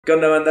¿Qué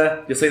onda,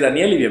 banda? Yo soy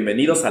Daniel y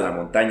bienvenidos a la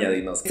Montaña de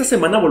Inosuke. Esta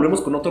semana volvemos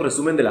con otro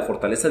resumen de la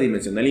fortaleza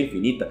dimensional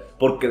infinita,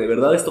 porque de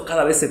verdad esto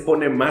cada vez se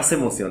pone más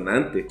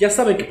emocionante. Ya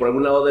saben que por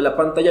algún lado de la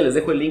pantalla les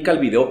dejo el link al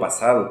video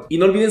pasado. Y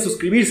no olviden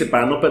suscribirse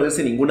para no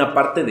perderse ninguna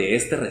parte de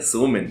este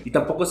resumen. Y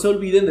tampoco se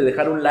olviden de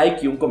dejar un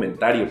like y un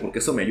comentario, porque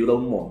eso me ayuda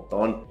un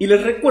montón. Y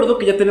les recuerdo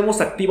que ya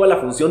tenemos activa la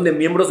función de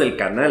miembros del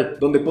canal,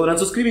 donde podrán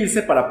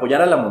suscribirse para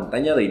apoyar a la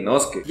Montaña de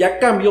Inosuke. Y a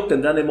cambio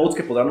obtendrán emotes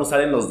que podrán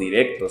usar en los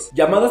directos,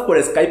 llamadas por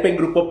Skype en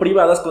grupo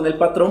privadas con el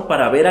patrón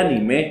para ver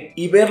anime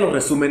y ver los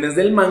resúmenes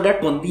del manga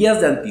con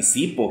días de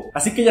anticipo.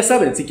 Así que ya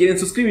saben, si quieren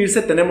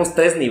suscribirse tenemos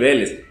 3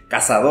 niveles: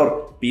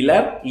 Cazador,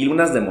 Pilar y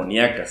Lunas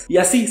Demoníacas. Y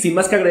así, sin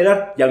más que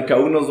agregar, y aunque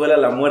aún nos duela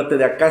la muerte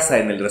de Akasa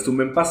en el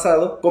resumen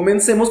pasado,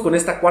 comencemos con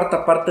esta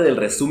cuarta parte del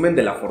resumen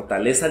de la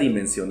fortaleza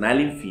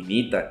dimensional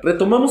infinita.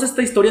 Retomamos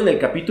esta historia en el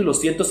capítulo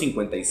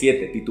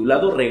 157,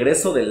 titulado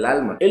Regreso del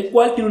Alma, el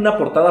cual tiene una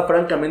portada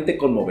francamente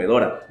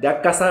conmovedora, de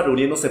Akasa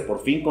reuniéndose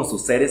por fin con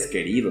sus seres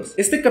queridos.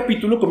 Este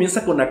capítulo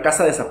comienza con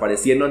Akasa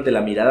desapareciendo ante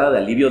la mirada de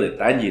alivio de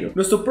Tanjiro.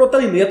 Nuestro prota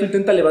de inmediato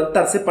intenta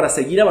levantarse para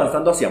seguir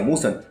avanzando hacia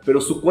Muzan,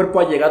 pero su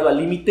cuerpo ha llegado al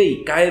límite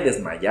y cae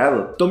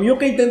desmayado.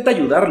 Tomioka intenta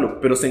ayudarlo,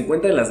 pero se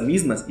encuentra en las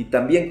mismas y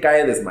también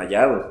cae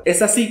desmayado.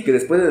 Es así que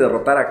después de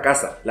derrotar a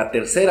Akasa, la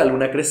tercera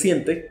luna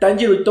creciente,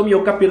 Tanjiro y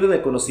Tomioka pierden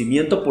el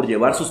conocimiento por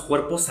llevar sus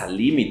cuerpos al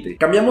límite.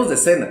 Cambiamos de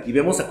escena y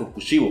vemos a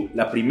Kokushibo,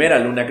 la primera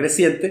luna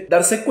creciente,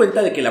 darse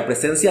cuenta de que la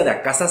presencia de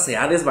Akasa se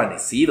ha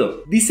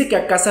desvanecido. Dice que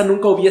Akasa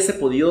nunca hubiese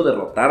podido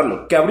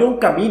derrotarlo, que abrió un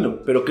camino,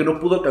 pero que no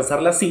pudo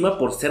alcanzar la cima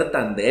por ser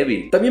tan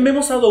débil. También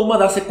vemos a Douma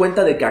darse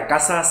cuenta de que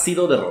Akasa ha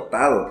sido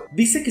derrotado.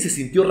 Dice que se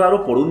sintió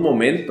raro por un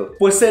momento,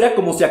 pues era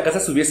como si Akasa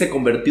se hubiese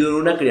convertido en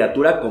una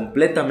criatura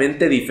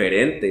completamente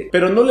diferente,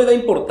 pero no le da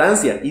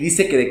importancia y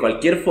dice que de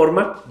cualquier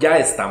forma ya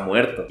está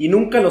muerto y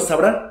nunca lo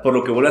sabrá, por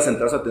lo que vuelve a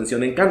centrar su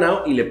atención en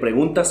Kanao y le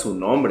pregunta su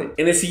nombre.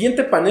 En el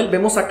siguiente panel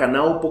vemos a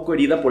Kanao un poco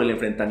herida por el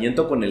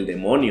enfrentamiento con el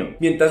demonio,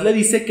 mientras le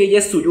dice que ella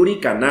es Tsuyuri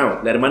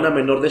Kanao, la hermana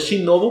menor de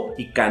Shinobu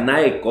y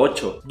Kanae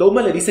Kocho.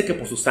 Douma le dice que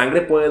por su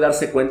sangre puede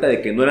darse cuenta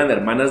de que no eran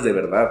hermanas de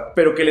verdad,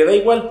 pero que le da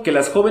igual, que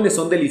las jóvenes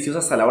son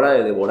deliciosas a la hora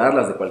de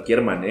devorarlas de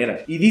cualquier manera.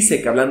 Y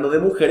dice que hablando de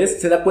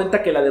mujeres, se da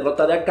cuenta que la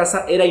derrota de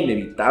Akasa era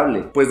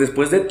inevitable, pues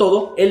después de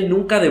todo, él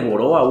nunca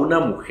devoró a una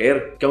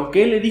mujer, que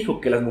aunque él le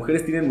dijo que las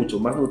mujeres tienen mucho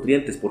más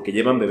nutrientes porque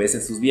llevan bebés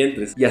en sus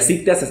vientres y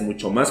así te haces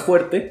mucho más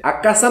fuerte,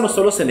 Akasa no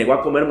solo se negó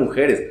a comer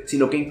mujeres,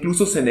 sino que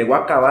incluso se negó a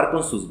acabar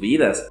con sus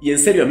vidas. Y en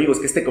serio, amigos,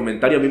 que este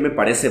comentario a mí me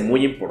parece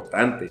muy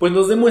importante, pues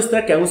nos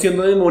demuestra que aún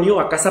siendo demonio,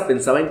 Akasa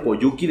pensaba en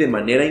Koyuki de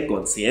manera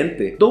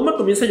inconsciente. Douma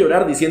comienza a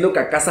llorar diciendo que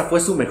Akasa fue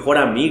su mejor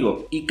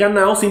amigo, y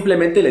Kanao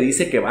simplemente le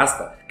dice que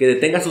basta, que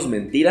detenga sus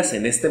mentiras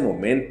en este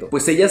momento,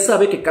 pues ella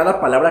sabe que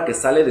cada palabra que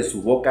sale de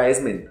su boca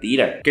es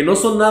mentira, que no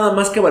son nada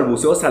más que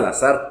balbuceos al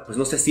azar, pues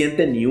no se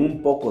siente ni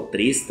un poco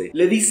triste.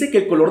 Le dice que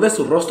el color de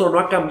su rostro no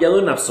ha cambiado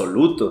en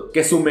absoluto,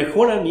 que su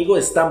mejor amigo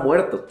está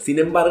muerto, sin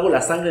embargo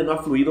la sangre no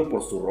ha fluido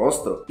por su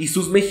rostro, y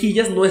sus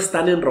mejillas no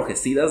están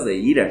enrojecidas de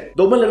ira.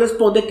 Douma le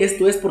responde que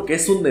esto es porque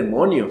es un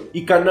demonio,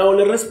 y Kanao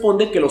le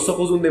responde que los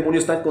ojos de un demonio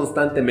están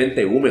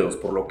constantemente húmedos,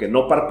 por lo que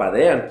no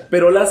parpadean,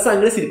 pero la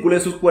sangre circula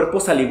en sus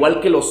cuerpos al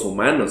igual que los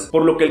humanos,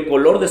 por lo que el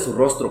color de su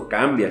rostro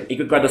cambia, y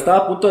que cuando estaba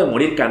a punto de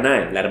morir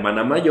Kanae, la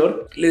hermana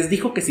mayor, les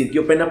dijo que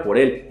sintió pena por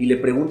él, y le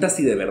pregunta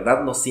si de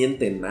verdad no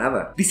siente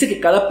nada. Dice que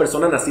cada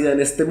persona nacida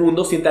en este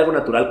mundo siente algo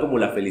natural como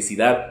la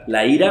felicidad,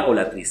 la ira o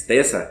la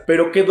tristeza,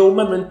 pero que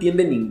Douma no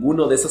entiende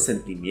ninguno de esos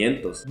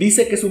sentimientos.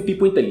 Dice que es un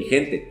tipo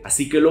inteligente,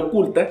 así que lo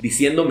oculta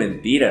diciendo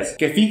mentiras,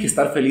 que finge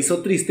estar feliz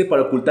o triste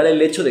para ocultar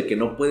el hecho de que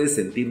no puede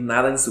sentir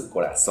nada en su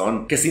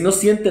corazón, que si no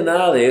siente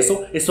nada de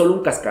eso es solo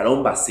un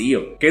cascarón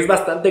vacío, que es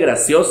bastante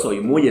gracioso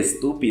y muy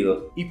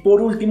estúpido. Y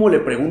por último le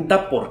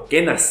pregunta por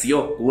qué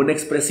nació, con una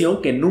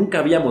expresión que nunca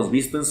habíamos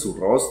visto en su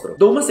rostro.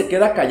 Douma se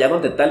queda callado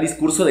ante tal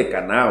discurso de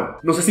Kanao,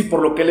 no sé si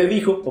por lo que le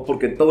dijo o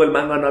porque en todo el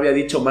manga no había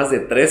dicho más de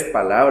 3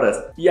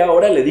 palabras, y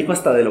ahora le dijo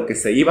hasta de lo que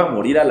se iba a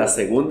morir a la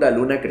segunda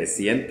luna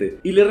creciente,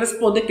 y le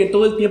responde que en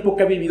todo el tiempo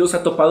que ha vivido se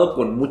ha topado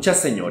con muchas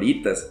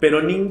señoritas,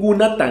 pero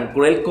ninguna tan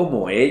cruel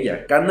como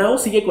ella. Kanao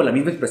sigue con la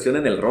misma expresión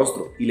en el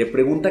rostro y le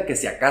pregunta que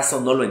si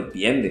acaso no lo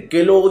entiende,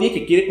 que lo odia y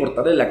que quiere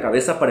cortarle la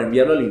cabeza para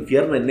enviarlo al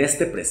infierno en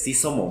este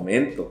preciso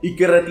momento, y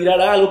que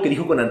retirará algo que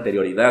dijo con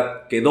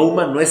anterioridad, que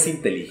Douma no es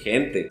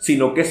inteligente,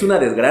 sino que es una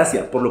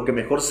desgracia, por lo que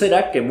mejor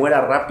será que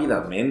muera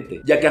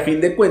rápidamente, ya que a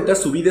fin de cuentas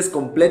su vida es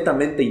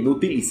completamente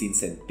inútil y sin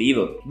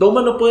sentido.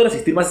 Douma no puede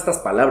resistir más estas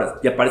palabras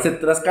y aparece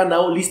tras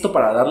Kanao listo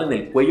para darle en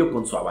el cuello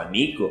con su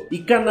abanico,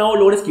 y Kanao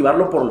logra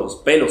esquivarlo por los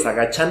pelos,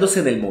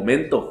 agachándose en el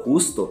momento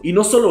justo. Y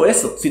no solo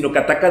eso, sino que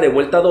ataca de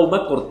vuelta a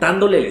Douma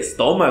cortándole el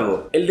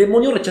estómago. El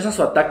demonio rechaza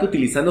su ataque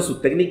utilizando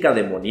su técnica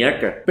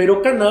demoníaca,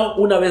 pero Kanao Kanao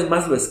una vez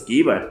más lo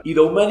esquiva, y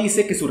Douma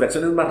dice que su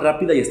reacción es más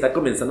rápida y está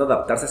comenzando a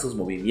adaptarse a sus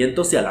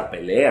movimientos y a la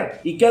pelea,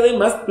 y que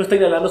además no está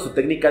inhalando su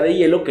técnica de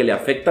hielo que le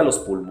afecta a los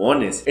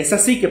pulmones. Es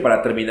así que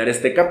para terminar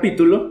este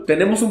capítulo,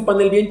 tenemos un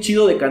panel bien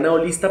chido de Kanao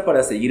lista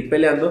para seguir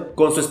peleando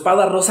con su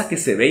espada rosa que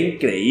se ve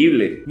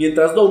increíble,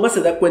 mientras Douma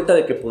se da cuenta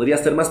de que podría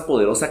ser más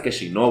poderosa que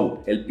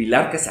Shinobu, el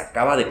pilar que se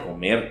acaba de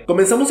comer.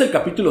 Comenzamos el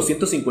capítulo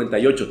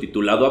 158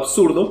 titulado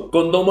Absurdo,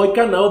 con Douma y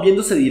Kanao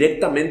viéndose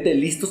directamente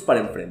listos para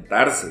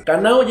enfrentarse.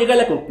 Kanao llega a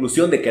la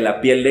conclusión de que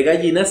la piel de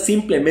gallina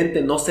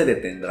simplemente no se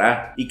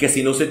detendrá, y que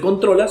si no se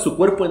controla, su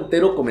cuerpo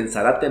entero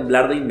comenzará a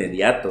temblar de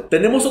inmediato.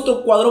 Tenemos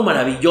otro cuadro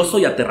maravilloso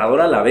y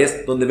aterrador a la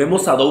vez, donde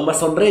vemos a Douma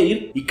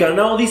sonreír, y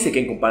Kanao dice que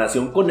en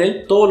comparación con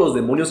él, todos los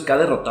demonios que ha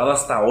derrotado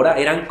hasta ahora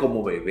eran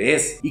como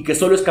bebés, y que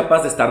solo es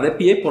capaz de estar de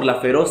pie por la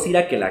feroz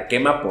ira que la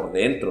quema por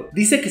dentro.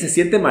 Dice que se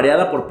siente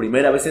mareada por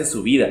primera vez en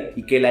su vida,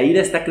 y que la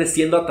ira está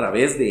creciendo a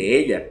través de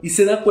ella, y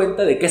se da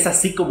cuenta de que es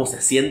así como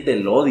se siente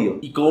el odio,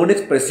 y con una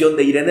expresión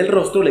de ira en el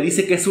rostro le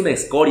dice que es una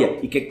escoria,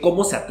 y que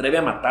cómo se atreve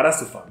a matar a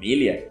su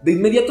familia. De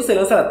inmediato se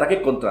lanza al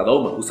ataque contra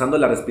Douma, usando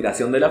la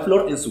respiración de la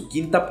flor en su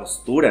quinta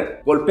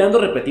postura, golpeando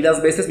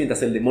repetidas veces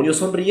mientras el demonio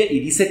sonríe y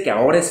dice que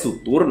ahora es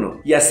su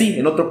turno. Y así,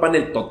 en otro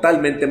panel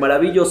totalmente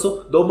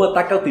maravilloso, Douma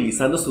ataca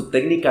utilizando su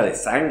técnica de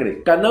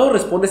sangre. Kanao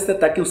responde a este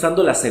ataque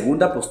usando la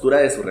segunda postura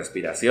de su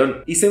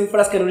respiración, y se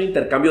enfrasca en un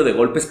intercambio de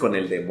golpes con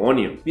el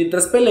demonio.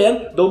 Mientras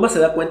pelean, Douma se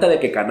da cuenta de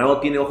que Kanao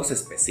tiene ojos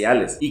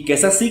especiales, y que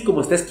es así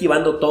como está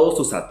esquivando todos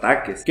sus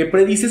ataques, que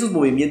predice sus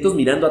movimientos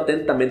mirando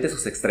atentamente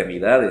sus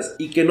extremidades,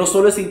 y que no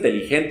solo es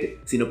inteligente,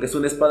 sino que es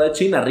un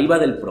espadachín arriba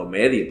del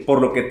promedio,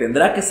 por lo que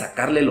tendrá que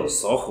sacarle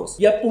los ojos,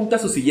 y apunta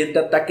su siguiente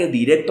ataque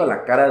directo a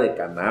la cara de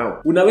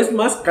Kanao. Una vez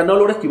más, Kanao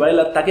logra esquivar el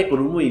ataque con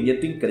un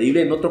movimiento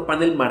increíble en otro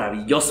panel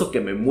maravilloso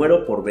que me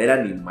muero por ver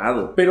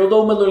animado, pero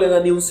Douma no le da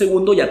ni un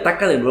segundo y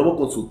ataca de nuevo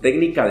con su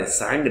técnica de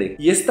sangre,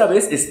 y esta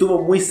vez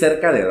estuvo muy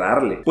cerca de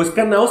darle, pues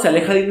Kanao se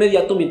aleja de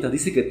inmediato mientras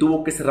dice que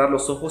tuvo que cerrar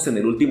los ojos en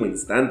el último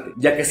instante,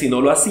 ya que si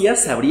no lo hacía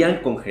se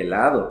habrían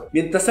congelado.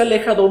 Mientras se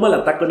aleja, Douma la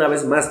ataca una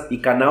vez más y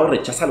Kanao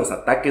rechaza los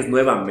ataques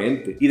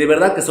nuevamente, y de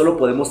verdad que solo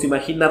podemos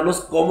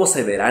imaginarnos cómo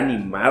se verá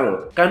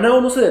animado.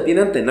 Kanao no se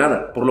detiene ante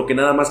nada, por lo que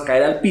nada más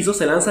caer al piso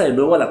se lanza de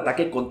nuevo al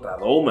ataque contra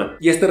Douma,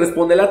 y este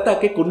responde al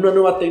ataque con una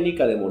nueva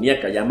técnica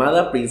demoníaca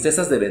llamada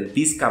princesas de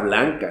ventisca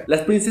blanca.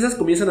 Las princesas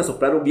comienzan a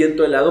soplar un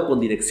viento helado con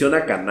dirección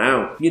a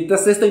Kanao,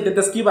 mientras esta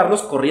intenta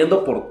esquivarlos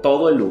corriendo por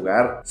todo el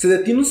lugar. Se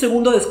detiene un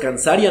segundo a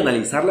descansar y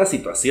analizar la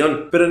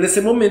situación, pero en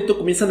ese momento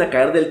comienzan a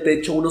caer del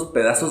techo unos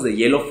pedazos de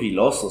hielo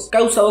filosos,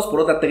 causados por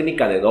otra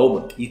técnica de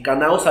Douma, y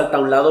Kanao salta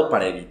a un lado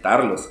para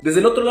evitarlos. Desde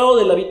el otro lado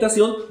de la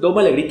habitación,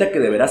 Douma le grita que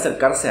deberá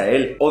acercarse a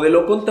él, o de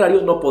lo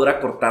contrario no podrá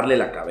cortarle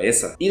la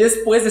cabeza, y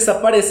después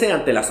desaparece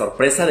ante la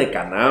sorpresa de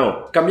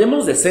Kanao.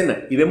 Cambiamos de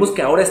escena y vemos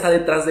que ahora está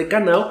detrás de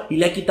Kanao y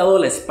le ha quitado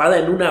la espada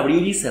en un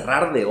abrir y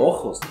cerrar de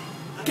ojos.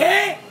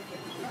 ¿Qué?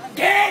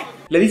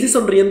 Le dice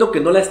sonriendo que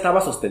no la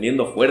estaba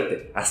sosteniendo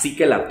fuerte, así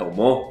que la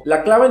tomó.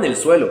 La clava en el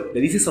suelo, le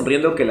dice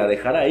sonriendo que la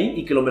dejara ahí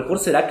y que lo mejor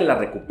será que la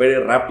recupere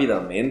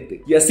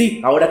rápidamente. Y así,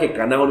 ahora que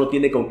Kanao no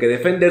tiene con qué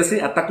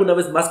defenderse, ataca una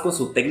vez más con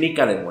su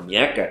técnica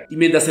demoníaca. Y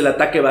mientras el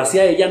ataque va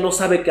hacia ella, no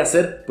sabe qué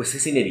hacer, pues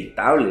es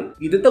inevitable.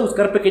 Intenta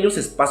buscar pequeños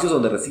espacios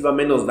donde reciba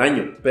menos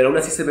daño, pero aún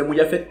así se ve muy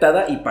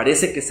afectada y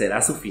parece que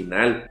será su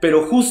final.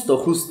 Pero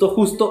justo,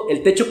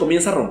 el techo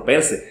comienza a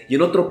romperse, y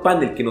en otro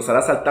panel que nos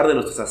hará saltar de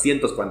nuestros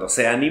asientos cuando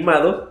sea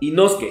animado,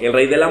 Inosuke, el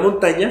rey de la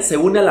montaña, se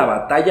une a la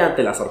batalla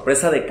ante la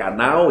sorpresa de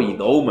Kanao y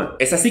Douma.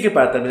 Es así que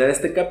para terminar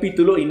este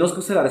capítulo, Inosuke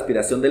usa la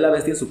respiración de la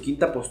bestia en su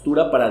quinta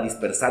postura para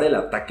dispersar el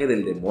ataque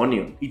del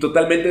demonio, y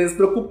totalmente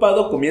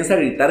despreocupado comienza a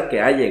gritar que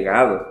ha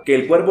llegado, que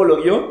el cuervo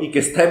lo vio y que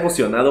está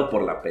emocionado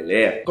por la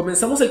pelea.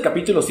 Comenzamos el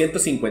capítulo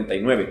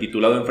 159,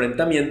 titulado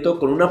Enfrentamiento,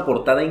 con una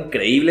portada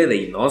increíble de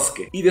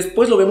Inosuke, y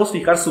después lo vemos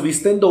fijar su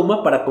vista en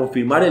Douma para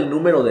confirmar el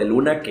número de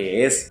luna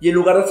que es, y en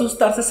lugar de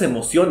asustarse se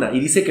emociona y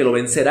dice que lo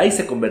vencerá y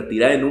se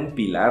convertirá en un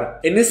pilar.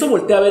 En eso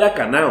voltea a ver a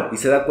Kanao y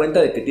se da cuenta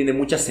de que tiene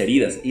muchas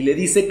heridas y le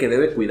dice que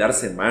debe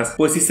cuidarse más,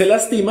 pues si se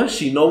lastima,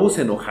 Shinobu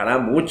se enojará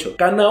mucho.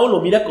 Kanao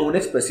lo mira con una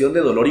expresión de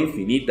dolor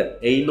infinita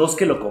e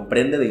Inosuke lo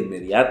comprende de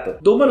inmediato.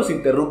 Douma los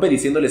interrumpe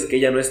diciéndoles que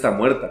ella no está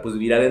muerta, pues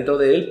vivirá dentro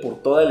de él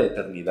por toda la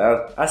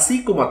eternidad,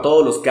 así como a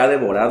todos los que ha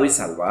devorado y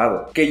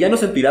salvado, que ya no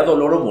sentirá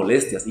dolor o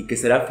molestias y que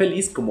será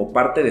feliz como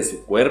parte de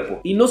su cuerpo.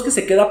 Inosuke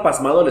se queda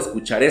pasmado al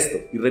escuchar esto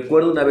y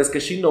recuerda una vez que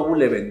Shinobu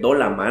le vendó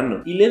la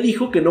mano y le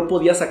dijo que no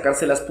podía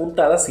sacarse las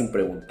puntadas sin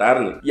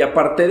preguntarle, y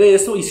aparte de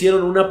eso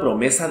hicieron una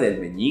promesa del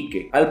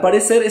meñique. Al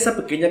parecer esa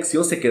pequeña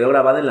acción se quedó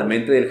grabada en la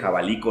mente del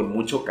jabalí con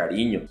mucho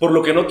cariño, por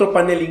lo que en otro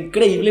panel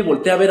increíble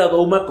voltea a ver a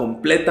Douma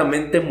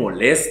completamente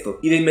molesto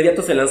y de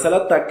inmediato se lanza al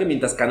ataque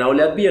mientras Kanao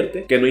le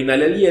advierte que no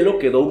inhale el hielo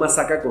que Douma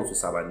saca con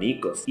sus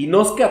abanicos.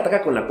 Inosuke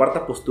ataca con la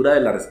cuarta postura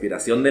de la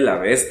respiración de la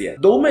bestia.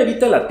 Douma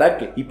evita el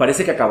ataque y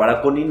parece que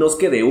acabará con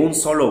Inosuke de un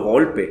solo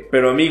golpe,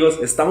 pero amigos,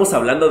 estamos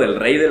hablando del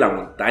rey de la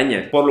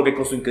montaña, por lo que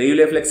con su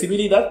increíble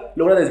flexibilidad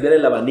logra logra desviar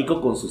el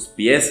abanico con sus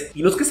pies.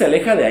 Inosuke se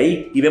aleja de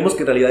ahí y vemos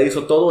que en realidad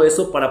hizo todo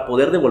eso para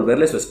poder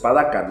devolverle su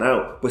espada a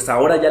Kanao, pues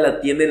ahora ya la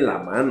tiene en la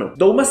mano.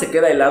 Douma se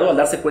queda helado al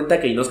darse cuenta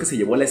que Inosuke se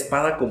llevó la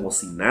espada como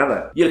si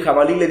nada, y el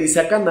jabalí le dice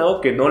a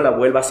Kanao que no la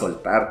vuelva a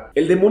soltar.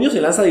 El demonio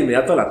se lanza de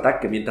inmediato al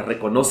ataque mientras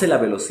reconoce la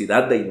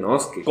velocidad de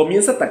Inosuke.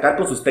 Comienza a atacar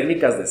con sus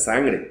técnicas de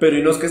sangre, pero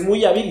Inosuke es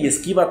muy hábil y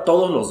esquiva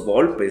todos los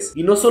golpes.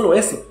 Y no solo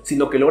eso,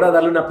 sino que logra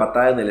darle una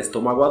patada en el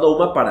estómago a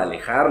Douma para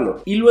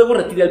alejarlo, y luego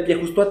retira el pie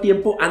justo a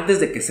tiempo antes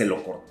de que se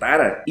lo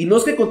cortara.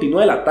 Inosuke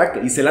continúa el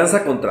ataque y se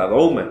lanza contra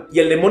Douma, y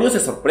el demonio se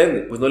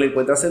sorprende, pues no le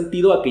encuentra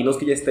sentido a que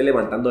Inosuke ya esté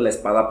levantando la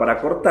espada para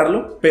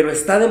cortarlo, pero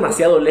está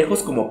demasiado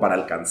lejos como para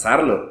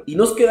alcanzarlo.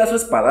 Inosuke da su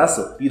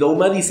espadazo, y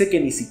Douma dice que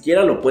ni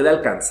siquiera lo puede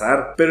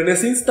alcanzar, pero en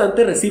ese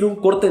instante recibe un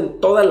corte en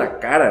toda la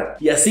cara.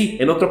 Y así,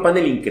 en otro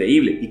panel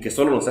increíble, y que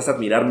solo nos hace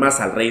admirar más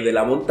al rey de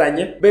la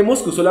montaña,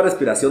 vemos que usó la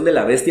respiración de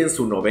la bestia en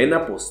su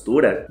novena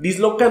postura,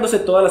 dislocándose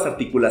todas las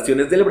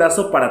articulaciones del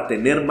brazo para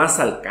tener más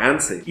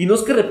alcance.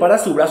 Inosuke repara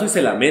su brazo y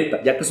se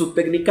lamenta, ya que su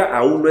técnica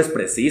aún no es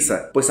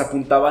precisa, pues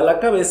apuntaba a la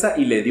cabeza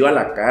y le dio a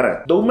la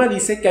cara. Douma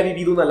dice que ha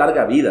vivido una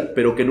larga vida,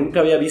 pero que nunca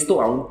había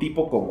visto a un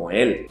tipo como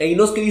él. E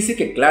Inosuke dice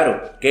que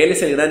claro, que él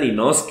es el gran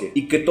Inosuke,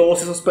 y que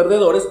todos esos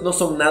perdedores no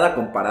son nada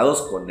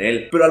comparados con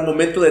él. Pero al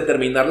momento de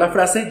terminar la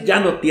frase ya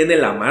no tiene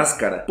la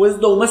máscara, pues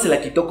Douma se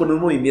la quitó con un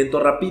movimiento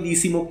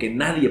rapidísimo que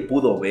nadie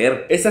pudo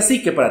ver. Es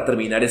así que para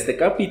terminar este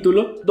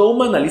capítulo,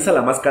 Douma analiza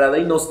la máscara de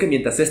Inosuke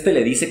mientras este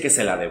le dice que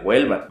se la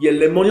devuelva, y el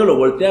demonio lo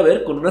voltea a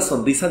ver con una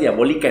sonrisa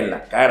diabólica en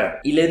la cara,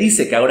 y le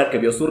dice que ahora que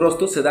vio su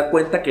rostro se da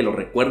cuenta que lo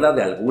recuerda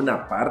de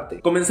alguna parte.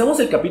 Comenzamos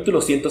el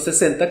capítulo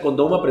 160 con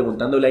Douma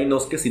preguntándole a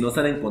Inosuke si no se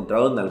han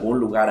encontrado en algún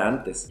lugar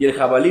antes, y el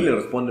jabalí le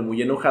responde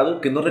muy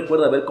enojado que no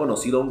recuerda haber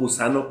conocido a un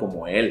gusano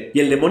como él, y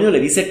el demonio le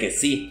dice que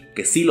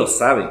sí lo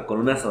sabe, con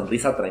una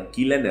sonrisa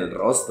tranquila en el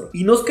rostro.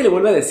 Inosuke le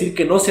vuelve a decir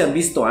que no se han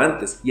visto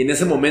antes, y en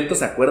ese momento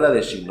se acuerda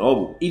de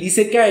Shinobu, y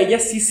dice que a ella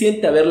sí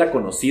siente haberla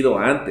conocido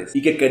antes,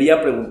 y que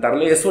quería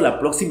preguntarle eso la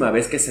próxima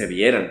vez que se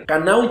vieran.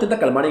 Kanao intenta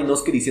calmar a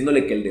Inosuke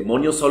diciéndole que el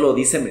demonio solo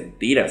dice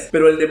mentiras,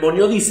 pero el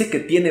demonio dice que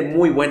tiene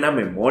muy buena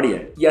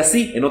memoria. Y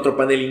así, en otro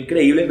panel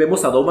increíble,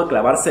 vemos a Douma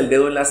clavarse el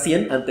dedo en la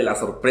sien ante la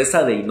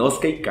sorpresa de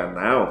Inosuke y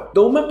Kanao.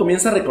 Douma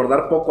comienza a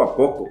recordar poco a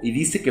poco, y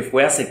dice que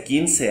fue hace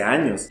 15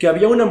 años, que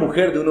había una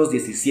mujer de unos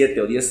 17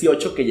 o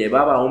 18 que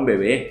llevaba a un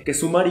bebé, que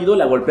su marido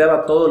la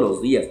golpeaba todos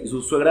los días y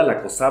su suegra la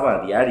acosaba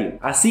a diario,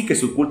 así que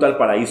su culto al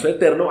paraíso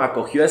eterno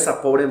acogió a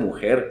esa pobre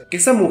mujer, que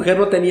esa mujer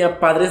no tenía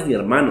padres ni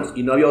hermanos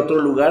y no había otro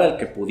lugar al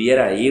que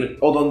pudiera ir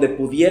o donde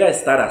pudiera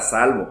estar a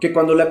salvo, que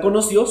cuando la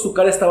conoció su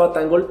cara estaba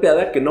tan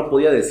golpeada que no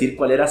podía decir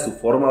cuál era su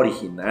forma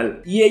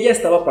original, y ella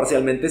estaba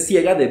parcialmente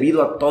ciega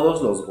debido a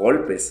todos los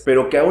golpes,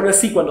 pero que aún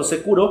así cuando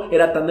se curó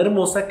era tan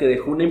hermosa que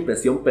dejó una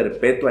impresión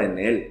perpetua en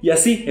él. Y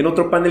así, en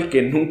otro panel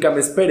que nunca me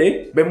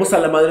esperé, vemos a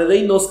la madre de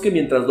Inosuke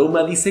mientras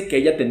Douma dice que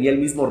ella tenía el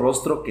mismo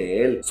rostro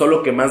que él,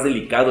 solo que más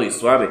delicado y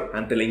suave,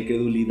 ante la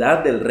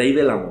incredulidad del rey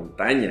de la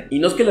montaña.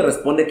 Inosuke le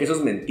responde que eso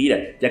es mentira,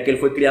 ya que él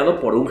fue criado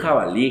por un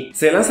jabalí.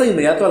 Se lanza de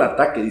inmediato al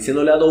ataque,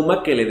 diciéndole a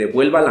Douma que le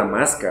devuelva la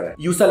máscara,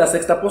 y usa la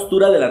sexta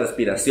postura de la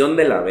respiración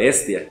de la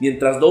bestia,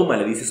 mientras Douma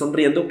le dice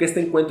sonriendo que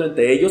este encuentro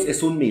entre ellos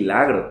es un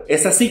milagro.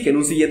 Es así que en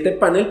un siguiente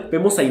panel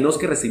vemos a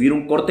Inosuke recibir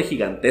un corte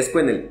gigantesco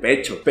en el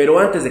pecho, pero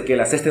antes de que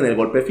le asesten el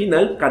golpe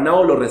final,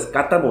 Kanao lo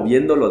rescata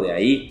moviéndolo de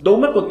ahí.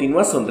 Douma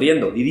continúa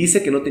sonriendo y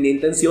dice que no tenía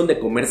intención de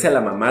comerse a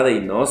la mamá de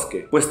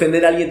Inosuke, pues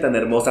tener a alguien tan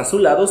hermosa a su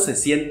lado se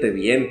siente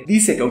bien.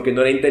 Dice que aunque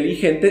no era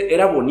inteligente,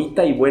 era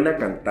bonita y buena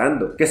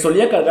cantando, que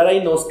solía cargar a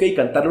Inosuke y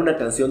cantarle una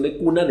canción de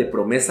cuna de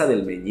promesa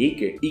del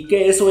meñique, y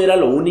que eso era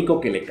lo único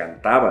que le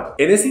cantaba.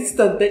 En ese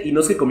instante,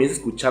 Inosuke comienza a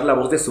escuchar la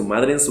voz de su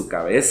madre en su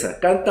cabeza,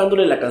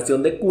 cantándole la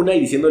canción de cuna y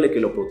diciéndole que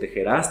lo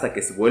protegerá hasta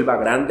que se vuelva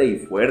grande y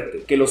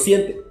fuerte, que lo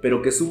siente,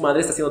 pero que su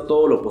madre está haciendo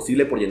todo lo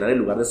posible por llenar el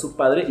lugar de su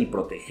padre y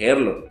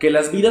protegerlo, que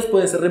las vidas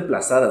pueden ser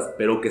reemplazadas,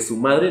 pero que su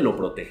madre lo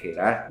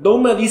protegerá.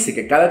 Douma dice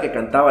que cada que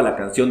cantaba la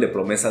canción de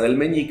promesa del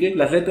meñique,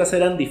 las letras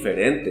eran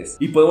diferentes,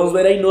 y podemos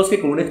ver a Inosuke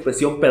con una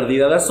expresión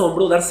perdida de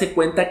asombro darse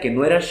cuenta que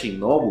no era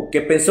Shinobu,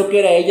 que pensó que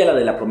era ella la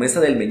de la promesa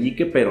del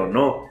meñique, pero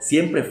no,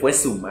 siempre fue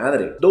su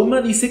madre.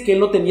 Douma dice que él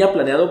no tenía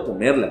planeado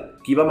comerla,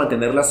 que iba a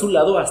mantenerla a su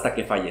lado hasta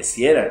que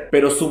falleciera,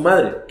 pero su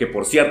madre, que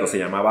por cierto se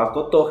llamaba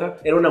Kotoha,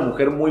 era una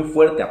mujer muy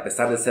fuerte a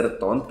pesar de ser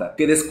tonta,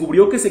 que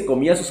descubrió que se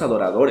comía a sus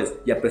adoradores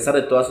y a pesar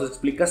de todas sus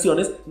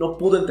explicaciones no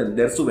pudo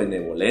entender su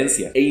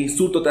benevolencia, e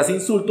insulto tras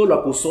insulto lo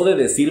acusó de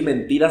decir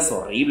mentiras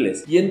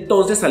horribles, y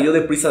entonces salió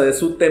deprisa de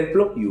su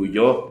templo y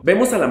huyó.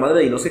 Vemos a la madre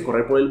de Inosuke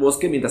correr por el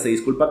bosque mientras se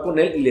disculpa con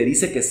él y le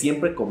dice que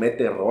siempre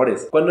comete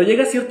errores. Cuando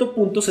llega a cierto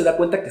punto se da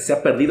cuenta que se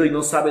ha perdido y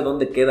no sabe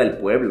dónde queda el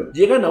pueblo.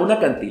 Llegan a un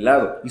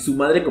acantilado y su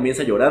madre comienza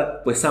comienza a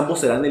llorar, pues ambos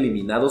serán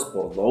eliminados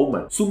por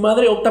Douma. Su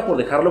madre opta por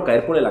dejarlo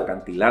caer por el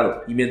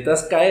acantilado, y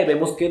mientras cae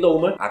vemos que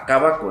Douma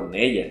acaba con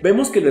ella.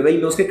 Vemos que el bebé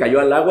Inosuke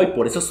cayó al agua y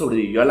por eso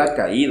sobrevivió a la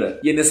caída,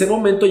 y en ese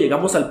momento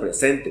llegamos al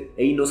presente,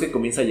 e Inosuke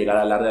comienza a llegar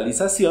a la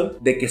realización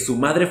de que su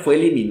madre fue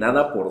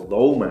eliminada por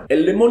Douma.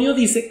 El demonio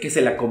dice que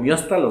se la comió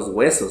hasta los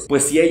huesos,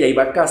 pues si ella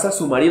iba a casa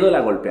su marido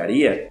la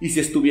golpearía, y si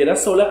estuviera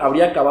sola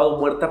habría acabado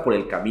muerta por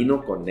el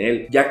camino con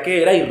él, ya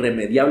que era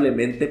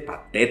irremediablemente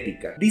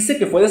patética. Dice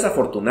que fue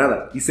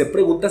desafortunada, y se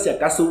pregunta si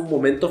acaso hubo un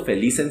momento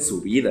feliz en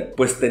su vida,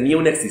 pues tenía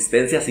una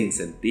existencia sin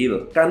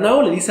sentido.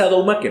 Kanao le dice a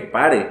Douma que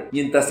pare,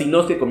 mientras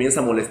Inosuke comienza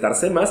a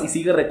molestarse más y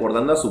sigue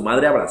recordando a su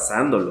madre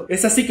abrazándolo.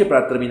 Es así que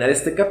para terminar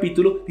este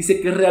capítulo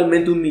dice que es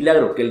realmente un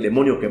milagro que el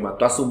demonio que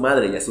mató a su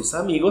madre y a sus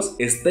amigos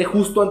esté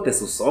justo ante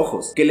sus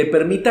ojos, que le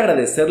permite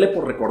agradecerle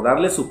por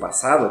recordarle su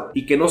pasado,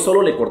 y que no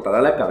solo le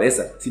cortará la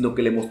cabeza, sino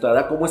que le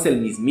mostrará cómo es el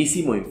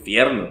mismísimo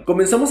infierno.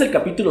 Comenzamos el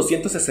capítulo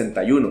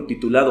 161,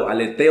 titulado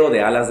Aleteo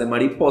de alas de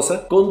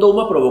mariposa, con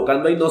Douma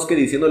provocando a Inosuke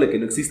diciéndole que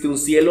no existe un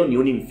cielo ni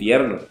un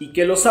infierno, y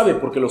que lo sabe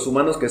porque los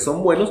humanos que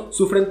son buenos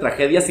sufren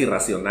tragedias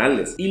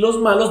irracionales, y los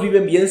malos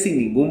viven bien sin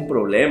ningún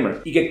problema,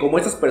 y que como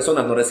estas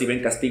personas no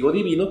reciben castigo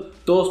divino,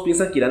 todos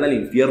piensan que irán al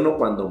infierno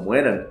cuando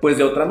mueran, pues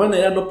de otra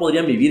manera no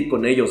podrían vivir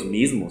con ellos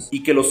mismos,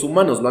 y que los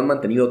humanos lo han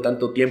mantenido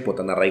tanto tiempo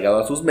tan arraigado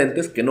a sus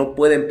mentes que no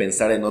pueden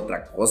pensar en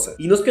otra cosa.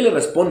 Inosuke le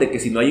responde que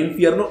si no hay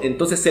infierno,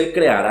 entonces él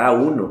creará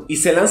uno, y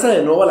se lanza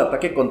de nuevo al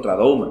ataque contra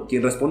Douma,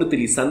 quien responde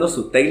utilizando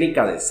su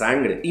técnica de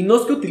sangre.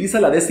 Inosuke utiliza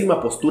la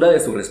 10ª postura de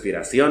su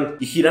respiración,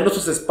 y girando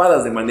sus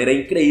espadas de manera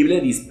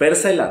increíble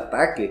dispersa el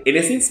ataque. En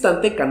ese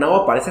instante Kanao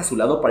aparece a su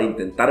lado para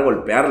intentar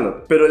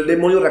golpearlo, pero el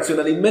demonio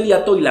reacciona de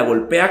inmediato y la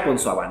golpea con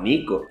su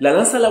abanico. La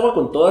lanza al agua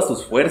con todas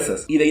sus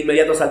fuerzas, y de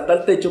inmediato salta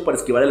al techo para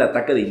esquivar el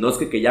ataque de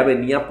Inosuke que ya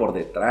venía por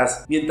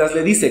detrás, mientras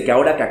le dice que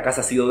ahora que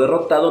Akaza ha sido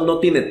derrotado no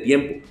tiene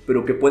tiempo,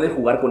 pero que pueden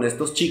jugar con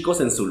estos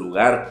chicos en su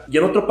lugar. Y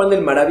en otro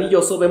panel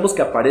maravilloso vemos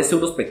que aparecen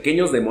unos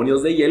pequeños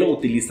demonios de hielo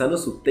utilizando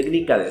su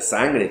técnica de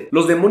sangre.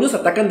 Los demonios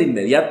atacan de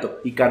inmediato,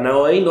 y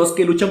Kanao e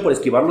Inosuke luchan por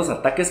esquivar los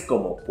ataques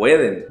como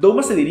pueden.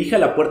 Douma se dirige a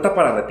la puerta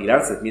para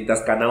retirarse,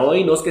 mientras Kanao e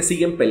Inosuke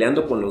siguen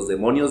peleando con los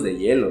demonios de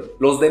hielo.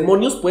 Los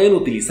demonios pueden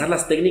utilizar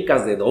las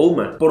técnicas de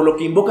Douma, por lo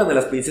que invocan a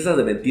las princesas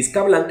de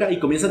ventisca blanca y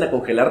comienzan a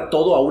congelar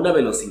todo a una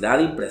velocidad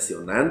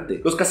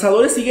impresionante. Los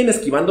cazadores siguen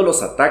esquivando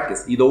los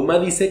ataques, y Douma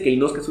dice que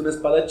Inosuke es un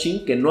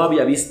espadachín que no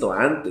había visto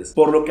antes,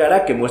 por lo que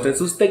hará que muestren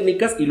sus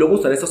técnicas y luego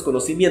usará estos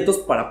conocimientos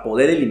para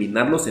poder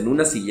eliminarlos en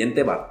una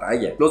siguiente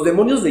batalla. Los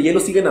demonios de hielo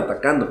siguen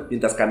atacando,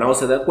 mientras Kanao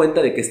se da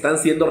cuenta de que están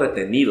siendo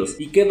retenidos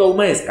y que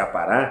Douma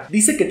escapará.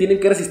 Dice que tienen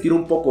que resistir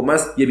un poco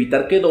más y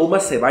evitar que Douma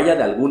se vaya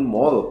de algún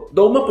modo.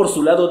 Douma por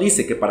su lado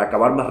dice que para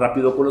acabar más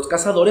rápido con los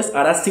cazadores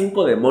hará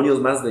 5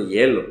 demonios más de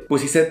hielo,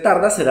 pues si se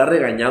tarda será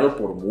regañado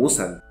por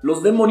Musan.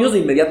 Los demonios de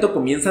inmediato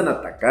comienzan a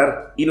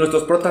atacar, y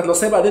nuestros protas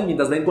los evaden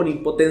mientras ven con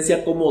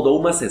impotencia cómo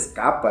Douma se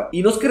escapa.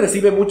 Inosuke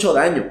recibe mucho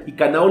daño, y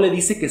Kanao le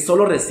dice que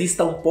solo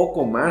resista un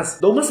poco más.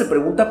 Douma se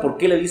pregunta por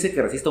qué le dice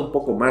que resista un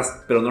poco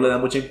más, pero no le da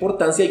mucha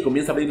importancia y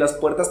comienza a abrir las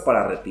puertas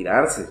para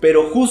retirarse.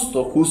 Pero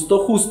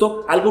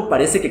justo, algo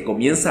parece que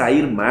comienza a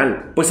ir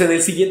mal, pues en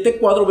el siguiente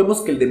cuadro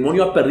vemos que el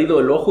demonio ha perdido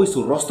el ojo y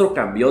su rostro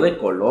cambió de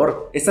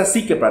color. Es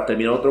así que para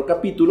terminar otro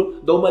capítulo,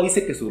 Douma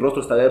dice que su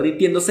rostro está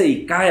derritiéndose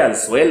y cae al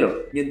suelo,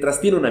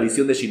 mientras tiene una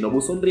visión de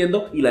Shinobu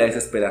sonriendo y la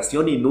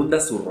desesperación inunda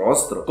su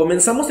rostro.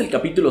 Comenzamos el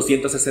capítulo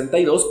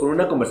 162 con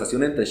una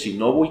conversación entre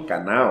Shinobu y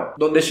Kanao,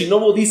 donde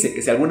Shinobu dice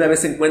que si alguna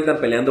vez se encuentran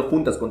peleando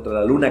juntas contra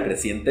la luna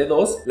creciente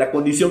 2, la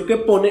condición que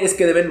pone es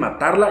que deben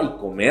matarla y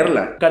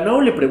comerla.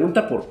 Kanao le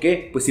pregunta por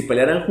qué, pues si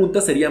pelearan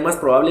juntas sería más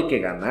probable que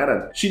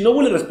ganaran.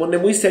 Shinobu le responde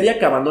muy seria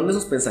que abandone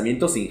esos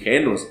pensamientos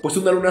ingenuos, pues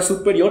una luna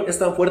superior es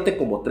tan fuerte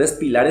como 3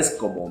 pilares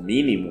como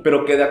mínimo,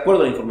 pero que de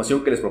acuerdo a la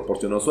información que les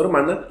proporcionó su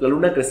hermana, la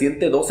luna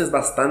creciente 2 es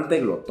bastante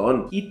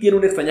glotón y tiene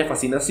una extraña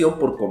fascinación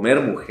por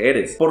comer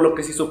mujeres, por lo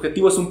que si su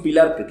objetivo es un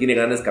pilar que tiene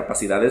grandes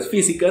capacidades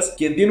físicas,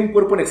 quien tiene un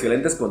cuerpo en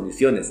excelentes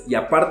condiciones y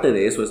aparte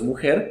de eso es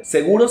mujer,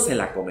 seguro se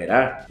la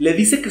comerá. Le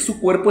dice que su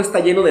cuerpo está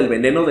lleno del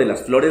veneno de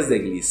las flores de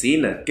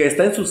glicina, que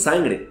está en su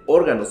sangre,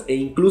 órganos e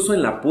incluso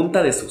en la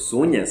punta de sus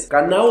uñas.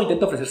 Kanao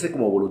intenta ofrecerse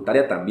como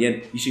voluntaria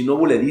también, y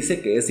Shinobu le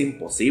dice que es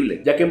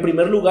imposible, ya que en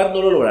primer lugar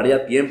no lo lograría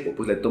a tiempo,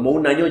 pues le tomó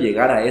un año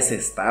llegar a ese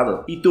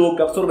estado, y tuvo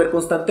que absorber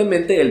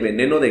constantemente el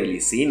veneno de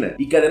glicina,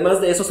 y que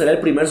además de eso será el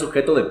primer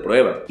sujeto de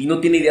prueba, y no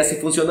tiene idea si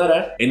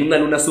funcionará en una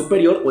luna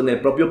superior o en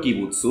el propio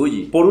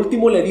Kibutsuji. Por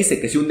último le dice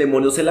que si un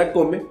demonio se la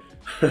come...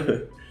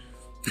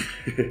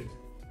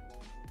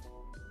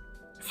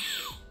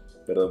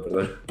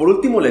 Perdón. Por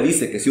último le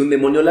dice que si un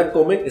demonio la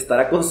come,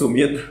 estará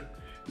consumiendo...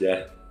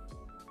 Ya...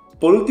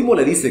 Por último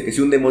le dice que si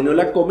un demonio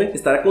la come,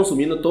 estará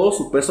consumiendo todo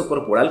su peso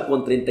corporal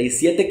con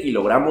 37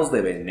 kilogramos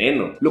de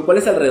veneno, lo cual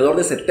es alrededor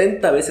de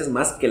 70 veces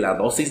más que la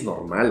dosis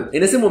normal.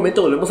 En ese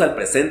momento volvemos al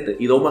presente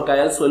y Douma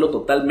cae al suelo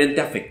totalmente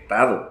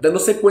afectado,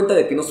 dándose cuenta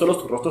de que no solo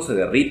su rostro se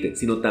derrite,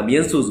 sino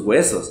también sus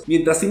huesos,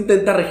 mientras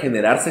intenta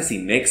regenerarse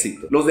sin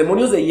éxito. Los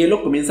demonios de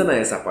hielo comienzan a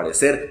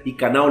desaparecer y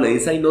Kanao le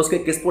dice a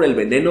Inosuke que es por el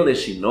veneno de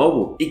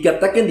Shinobu y que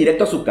ataquen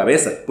directo a su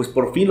cabeza, pues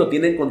por fin lo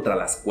tienen contra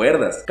las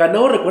cuerdas.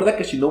 Kanao recuerda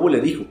que Shinobu le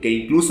dijo que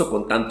incluso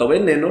con tanto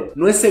veneno,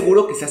 no es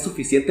seguro que sea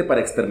suficiente para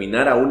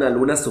exterminar a una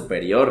luna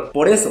superior.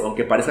 Por eso,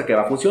 aunque parezca que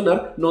va a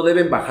funcionar, no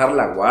deben bajar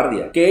la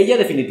guardia, que ella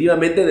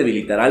definitivamente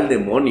debilitará al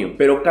demonio,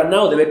 pero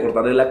Kanao debe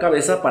cortarle la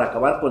cabeza para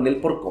acabar con él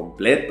por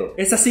completo.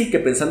 Es así que,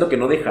 pensando que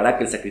no dejará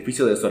que el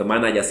sacrificio de su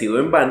hermana haya sido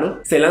en vano,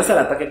 se lanza al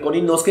ataque con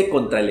Inosuke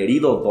contra el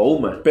herido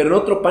Douma. Pero en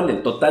otro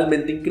panel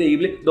totalmente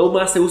increíble,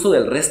 Douma hace uso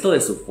del resto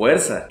de su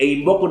fuerza e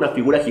invoca una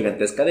figura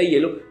gigantesca de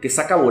hielo que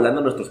saca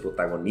volando a nuestros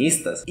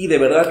protagonistas. Y de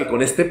verdad que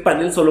con este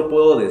panel solo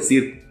puedo decir,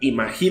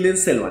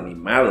 imagínense lo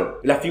animado.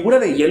 La figura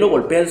de hielo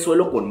golpea el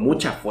suelo con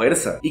mucha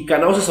fuerza y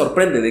Kanao se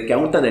sorprende de que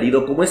aún tan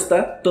herido como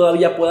está,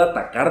 todavía pueda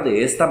atacar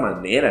de esta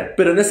manera.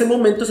 Pero en ese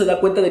momento se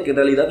da cuenta de que en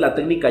realidad la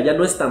técnica ya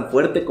no es tan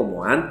fuerte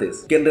como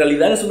antes, que en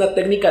realidad es una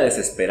técnica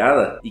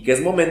desesperada y que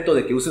es momento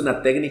de que use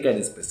una técnica en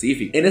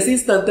específico. En ese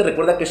instante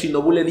recuerda que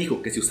Shinobu le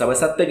dijo que si usaba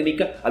esa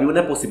técnica había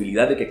una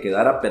posibilidad de que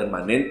quedara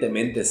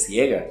permanentemente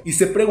ciega y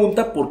se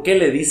pregunta por qué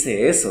le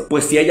dice eso,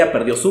 pues si ella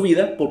perdió su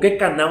vida, ¿por qué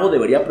Kanao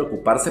debería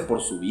preocuparse por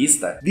su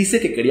vista? Dice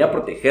que quería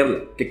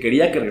protegerla, que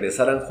quería que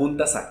regresaran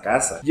juntas a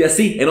casa. Y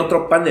así, en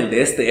otro panel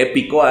de este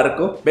épico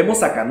arco,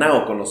 vemos a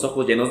Kanao con los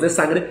ojos llenos de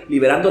sangre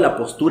liberando la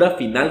postura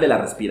final de la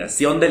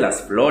respiración de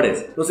las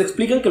flores. Nos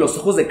explican que los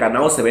ojos de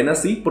Kanao se ven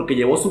así porque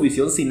llevó su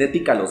visión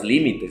cinética a los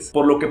límites,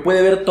 por lo que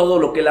puede ver todo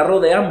lo que la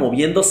rodea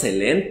moviéndose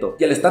lento,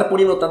 y al estar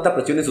poniendo tanta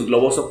presión en sus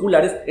globos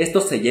oculares,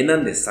 estos se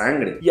llenan de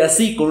sangre, y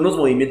así con unos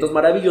movimientos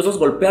maravillosos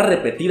golpea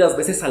repetidas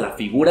veces a la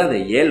figura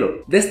de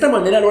hielo. De esta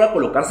manera logra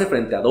colocarse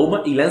frente a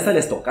Douma y lanza la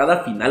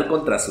estocada final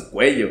contra su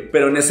cuello,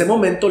 pero en ese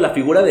momento la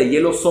figura de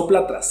hielo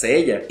sopla tras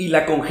ella y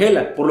la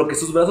congela, por lo que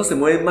sus brazos se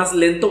mueven más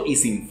lento y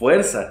sin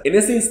fuerza. En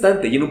ese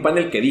instante, y en un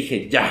panel que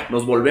dije ya,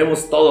 nos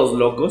volvemos todos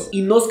locos,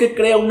 Inosuke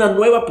crea una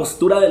nueva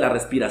postura de la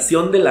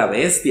respiración de la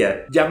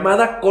bestia,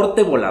 llamada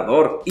corte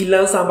volador, y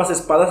lanza ambas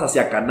espadas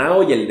hacia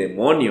Kanao y el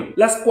demonio,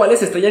 las cuales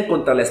se estrellan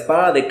contra la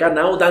espada de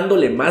Kanao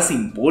dándole más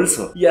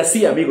impulso. Y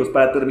así, amigos,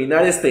 para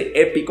terminar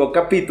este épico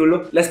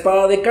capítulo, la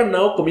espada de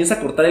Kanao comienza a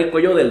cortar el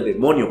cuello del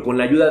demonio con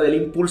la ayuda del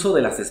impulso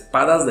de las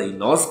espadas de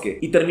Inosuke,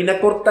 y termina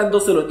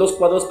cortándoselo en dos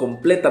cuadros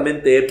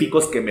completamente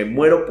épicos que me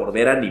muero por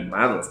ver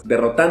animados,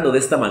 derrotando de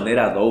esta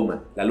manera a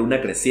Douma, la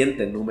luna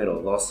creciente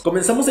número 2.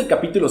 Comenzamos el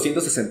capítulo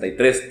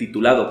 163,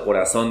 titulado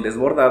Corazón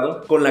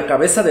desbordado, con la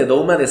cabeza de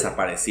Douma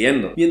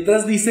desapareciendo,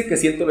 mientras dice que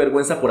siente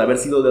vergüenza por haber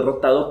sido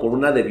derrotado por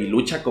una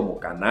debilucha como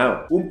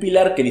Kanao, un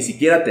pilar que ni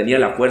siquiera tenía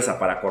la fuerza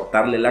para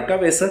cortarle la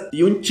cabeza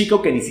y un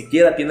chico que ni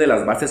siquiera tiene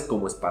las bases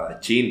como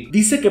espadachín.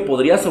 Dice que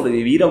podría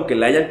sobrevivir aunque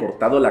le hayan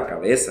cortado la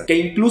cabeza, que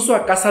incluso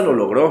a casa lo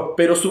logró,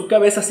 pero su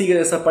cabeza sigue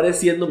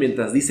desapareciendo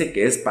mientras dice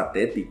que es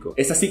patético.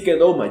 Es así que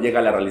Douma llega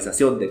a la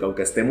realización de que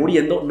aunque esté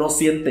muriendo no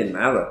siente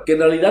nada, que en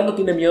realidad no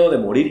tiene miedo de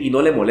morir y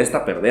no le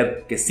molesta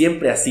perder, que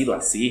siempre ha sido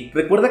así.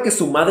 Recuerda que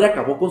su madre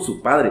acabó con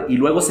su padre y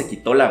luego se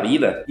quitó la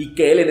vida, y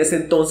que él en ese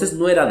entonces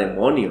no era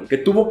demonio, que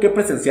tuvo que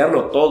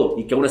presenciarlo todo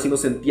y que aún así no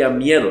sentía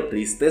miedo,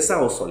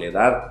 tristeza o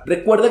soledad.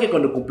 Recuerda que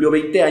cuando cumplió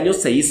 20 años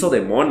se hizo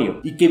demonio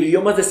y que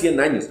vivió más de 100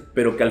 años,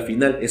 pero que al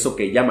final eso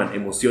que llaman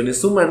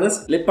emociones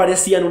humanas le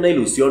parecían una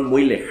ilusión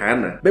muy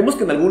lejana. Vemos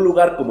que en algún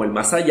lugar como el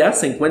más allá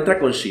se encuentra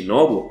con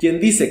Shinobu, quien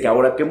dice que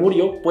ahora que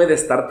murió puede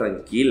estar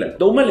tranquila.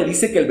 Douma le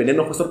dice que el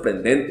veneno fue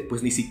sorprendente,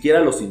 pues ni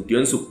siquiera lo sintió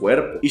en su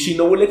cuerpo, y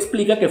Shinobu le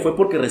explica que fue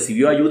porque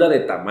recibió ayuda de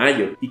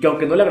Tamayo, y que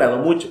aunque no le agradó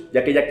mucho,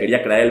 ya que ella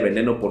quería crear el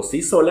veneno por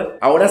sí sola,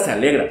 ahora se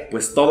alegra,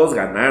 pues todos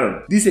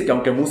ganaron. Dice que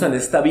aunque Musan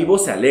está vivo,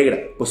 se alegra,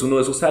 pues uno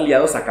de sus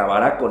aliados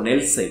acabará con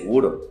él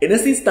seguro. En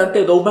este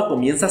instante Douma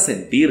comienza a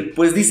sentir,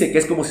 pues dice que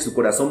es como si su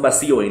corazón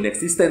vacío e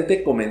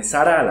inexistente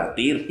comenzara a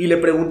latir, y le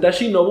pregunta a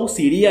Shinobu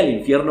si iría al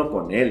infierno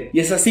con él, y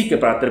es así que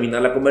para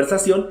terminar la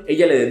conversación,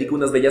 ella le dedica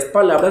unas bellas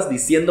palabras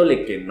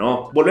diciéndole que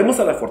no. Volvemos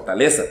a la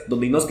fortaleza,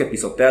 donde Inosuke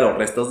pisotea los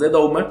restos de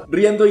Douma,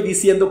 riendo y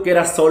diciendo que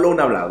era solo un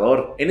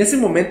hablador. En ese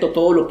momento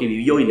todo lo que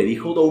vivió y le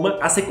dijo Douma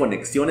hace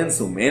conexión en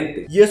su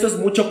mente, y eso es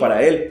mucho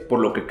para él, por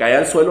lo que cae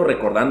al suelo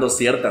recordando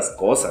ciertas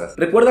cosas.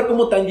 Recuerda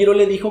cómo Tanjiro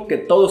le dijo que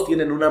todos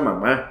tienen una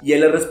mamá, y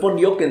él le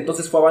respondió que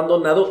entonces fue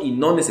abandonado y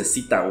no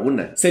necesita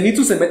una.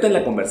 Zenitsu se mete en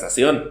la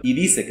conversación y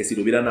dice que si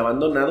lo hubieran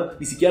abandonado,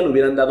 ni siquiera le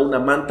hubieran dado una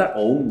manta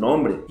o un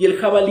nombre, y el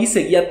jabalí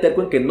seguía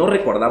terco en que no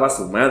recordaba a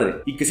su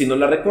madre, y que si no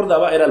la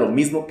recordaba era lo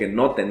mismo que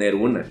no tener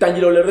una.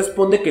 Tanjiro le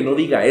responde que no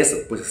diga eso,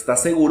 pues está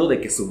seguro de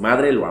que su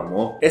madre lo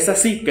amó. Es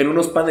así que en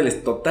unos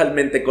paneles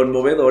totalmente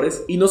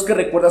conmovedores, Inosuke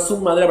recuerda a su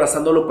madre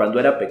abrazándolo cuando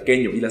era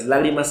pequeño, y las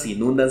lágrimas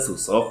inundan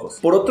sus ojos.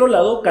 Por otro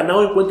lado,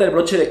 Kanao encuentra el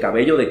broche de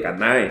cabello de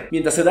Kanae,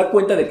 mientras se da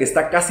cuenta de que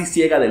está casi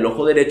ciega del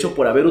ojo derecho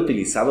por haber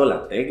utilizado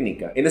la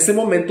técnica. En ese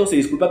momento se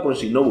disculpa con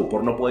Shinobu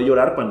por no poder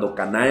llorar cuando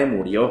cuando Kanae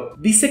murió.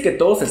 Dice que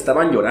todos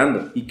estaban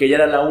llorando y que ella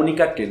era la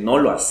única que no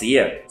lo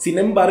hacía. Sin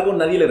embargo,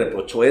 nadie le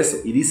reprochó eso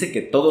y dice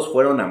que todos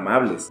fueron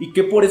amables y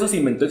que por eso se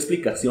inventó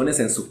explicaciones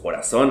en su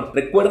corazón.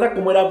 Recuerda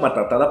cómo era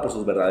maltratada por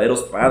sus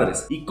verdaderos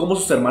padres y cómo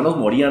sus hermanos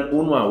morían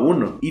uno a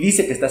uno, y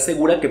dice que está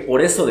segura que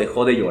por eso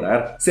dejó de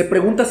llorar. Se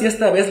pregunta si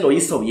esta vez lo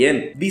hizo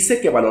bien.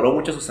 Dice que valoró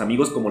mucho a sus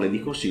amigos, como le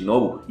dijo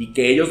Shinobu, y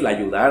que ellos la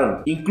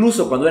ayudaron.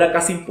 Incluso cuando era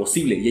casi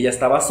imposible y ella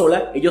estaba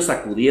sola, ellos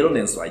acudieron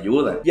en su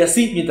ayuda. Y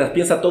así, mientras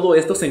piensa todo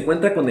esto, se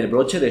encuentra con el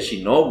broche de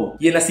Shinobu.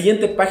 Y en la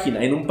siguiente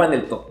página, en un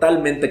panel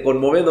totalmente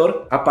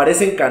conmovedor,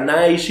 aparecen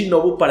Kanae y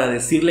Shinobu para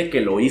decirle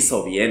que lo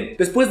hizo bien.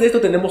 Después de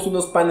esto tenemos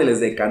unos paneles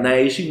de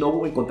Kanae y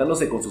Shinobu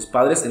encontrándose con sus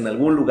padres en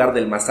algún lugar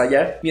del más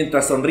allá,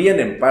 mientras sonríen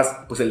en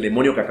paz, pues el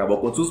demonio que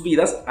acabó con sus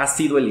vidas ha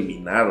sido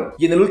eliminado.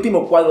 Y en el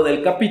último cuadro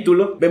del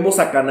capítulo, vemos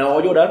a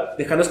Kanao llorar,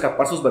 dejando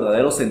escapar sus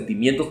verdaderos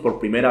sentimientos por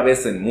primera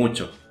vez en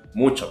mucho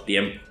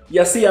tiempo. Y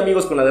así,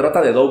 amigos, con la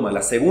derrota de Douma,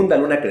 la segunda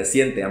luna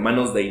creciente a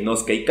manos de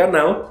Inosuke y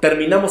Kanao,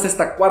 terminamos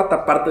esta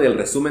cuarta parte del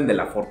resumen de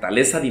la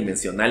fortaleza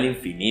dimensional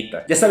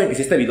infinita. Ya saben que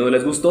si este video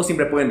les gustó,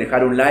 siempre pueden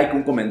dejar un like,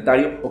 un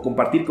comentario o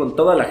compartir con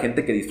toda la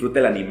gente que disfrute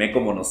el anime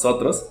como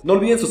nosotros. No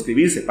olviden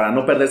suscribirse para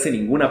no perderse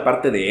ninguna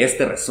parte de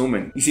este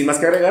resumen. Y sin más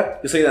que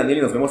agregar, yo soy Daniel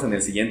y nos vemos en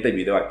el siguiente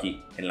video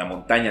aquí, en la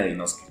montaña de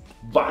Inosuke.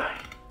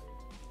 Bye.